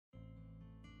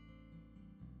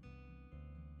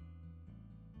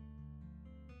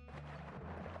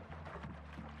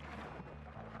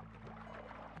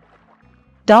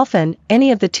Dolphin,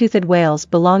 any of the toothed whales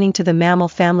belonging to the mammal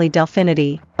family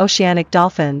Delphinidae, oceanic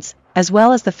dolphins, as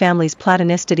well as the families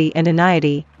Platanistidae and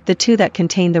Iniidae, the two that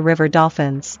contain the river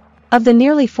dolphins. Of the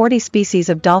nearly 40 species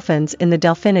of dolphins in the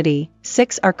Delphinidae,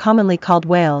 6 are commonly called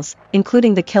whales,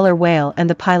 including the killer whale and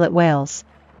the pilot whales.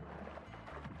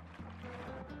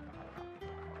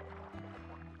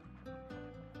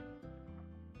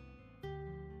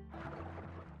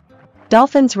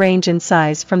 Dolphins range in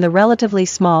size from the relatively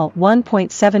small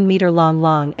 1.7 meter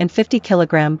long and 50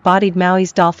 kilogram bodied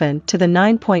Maui's dolphin to the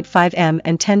 9.5 m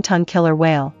and 10-ton killer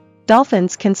whale.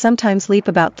 Dolphins can sometimes leap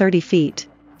about 30 feet.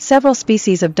 Several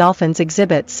species of dolphins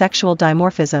exhibit sexual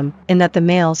dimorphism, in that the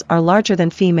males are larger than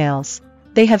females.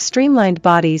 They have streamlined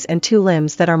bodies and 2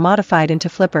 limbs that are modified into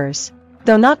flippers.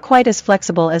 Though not quite as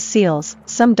flexible as seals,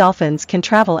 some dolphins can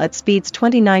travel at speeds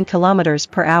 29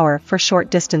 km per hour for short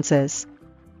distances.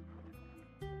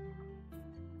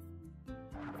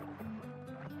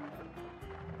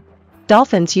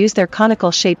 Dolphins use their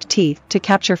conical-shaped teeth to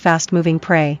capture fast-moving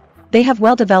prey. They have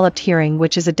well-developed hearing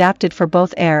which is adapted for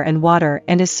both air and water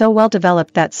and is so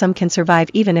well-developed that some can survive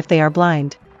even if they are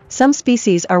blind. Some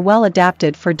species are well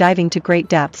adapted for diving to great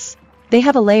depths. They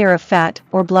have a layer of fat,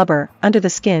 or blubber, under the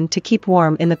skin to keep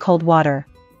warm in the cold water.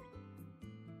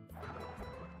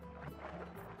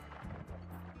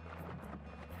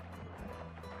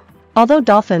 Although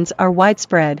dolphins are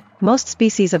widespread, most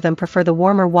species of them prefer the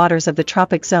warmer waters of the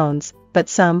tropic zones, but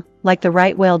some, like the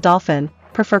right whale dolphin,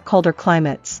 prefer colder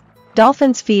climates.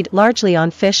 Dolphins feed largely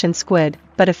on fish and squid,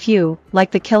 but a few,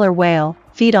 like the killer whale,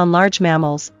 feed on large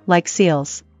mammals, like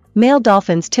seals. Male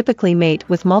dolphins typically mate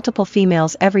with multiple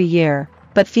females every year,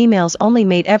 but females only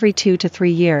mate every 2 to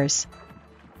 3 years.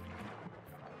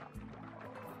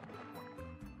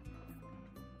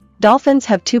 Dolphins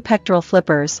have 2 pectoral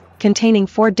flippers, containing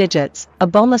 4 digits, a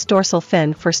boneless dorsal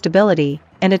fin for stability,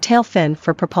 and a tail fin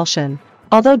for propulsion.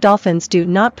 Although dolphins do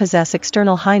not possess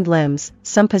external hind limbs,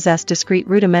 some possess discrete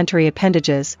rudimentary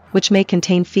appendages, which may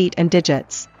contain feet and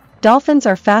digits. Dolphins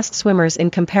are fast swimmers in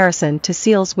comparison to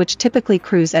seals which typically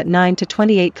cruise at 9 to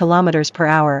 28 km per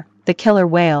hour. The killer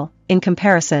whale, in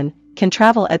comparison, can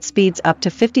travel at speeds up to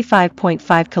 55.5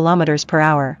 km per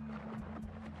hour.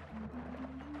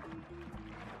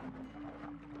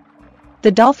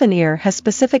 The dolphin ear has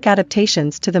specific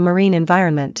adaptations to the marine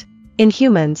environment. In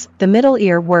humans, the middle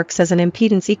ear works as an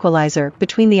impedance equalizer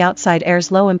between the outside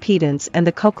air's low impedance and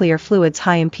the cochlear fluid's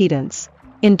high impedance.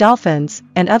 In dolphins,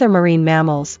 and other marine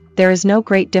mammals, there is no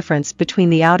great difference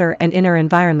between the outer and inner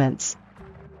environments.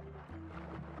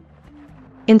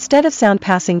 Instead of sound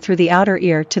passing through the outer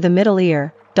ear to the middle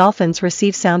ear, dolphins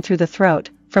receive sound through the throat,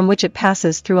 from which it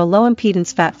passes through a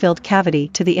low-impedance fat-filled cavity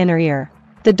to the inner ear.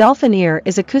 The dolphin ear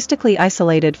is acoustically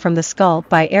isolated from the skull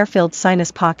by air-filled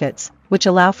sinus pockets, which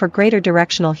allow for greater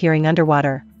directional hearing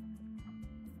underwater.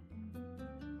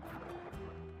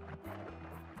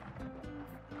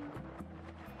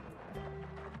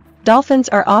 Dolphins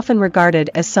are often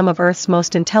regarded as some of Earth's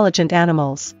most intelligent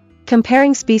animals.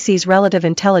 Comparing species' relative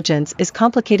intelligence is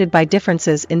complicated by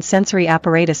differences in sensory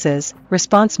apparatuses,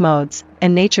 response modes,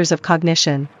 and natures of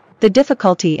cognition. The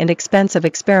difficulty and expense of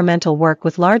experimental work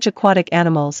with large aquatic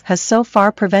animals has so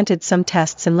far prevented some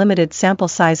tests and limited sample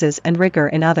sizes and rigor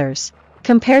in others.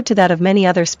 Compared to that of many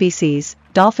other species,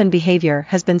 dolphin behavior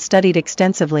has been studied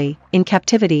extensively, in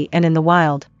captivity and in the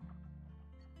wild.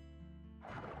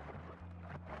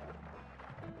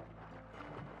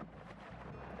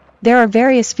 There are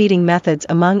various feeding methods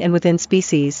among and within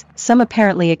species, some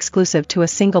apparently exclusive to a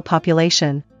single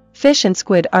population. Fish and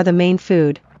squid are the main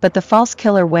food, but the false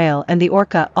killer whale and the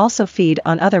orca also feed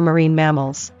on other marine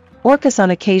mammals. Orcas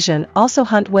on occasion also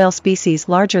hunt whale species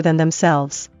larger than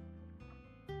themselves.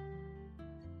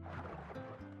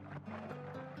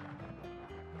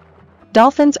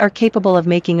 Dolphins are capable of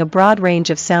making a broad range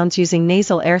of sounds using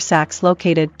nasal air sacs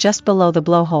located just below the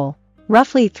blowhole.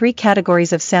 Roughly 3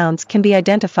 categories of sounds can be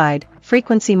identified: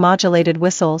 frequency-modulated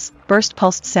whistles,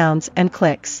 burst-pulsed sounds, and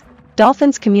clicks.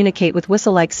 Dolphins communicate with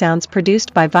whistle-like sounds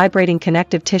produced by vibrating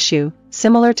connective tissue,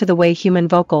 similar to the way human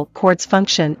vocal cords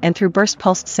function, and through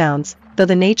burst-pulsed sounds, though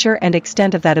the nature and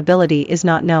extent of that ability is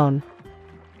not known.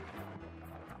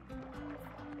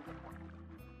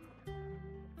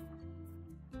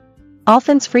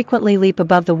 Dolphins frequently leap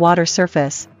above the water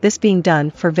surface, this being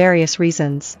done for various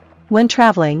reasons. When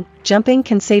traveling, jumping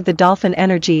can save the dolphin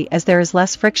energy as there is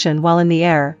less friction while in the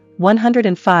air.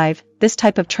 105. This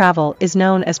type of travel is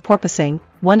known as porpoising.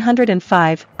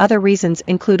 105. Other reasons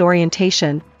include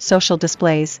orientation, social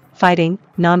displays, fighting,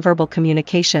 nonverbal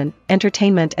communication,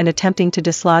 entertainment, and attempting to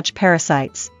dislodge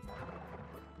parasites.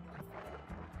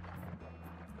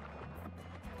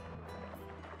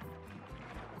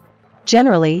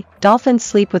 Generally, dolphins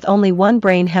sleep with only one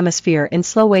brain hemisphere in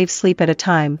slow-wave sleep at a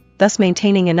time, thus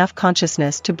maintaining enough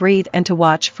consciousness to breathe and to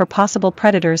watch for possible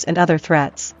predators and other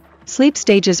threats. Sleep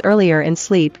stages earlier in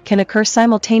sleep can occur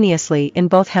simultaneously in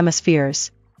both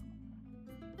hemispheres.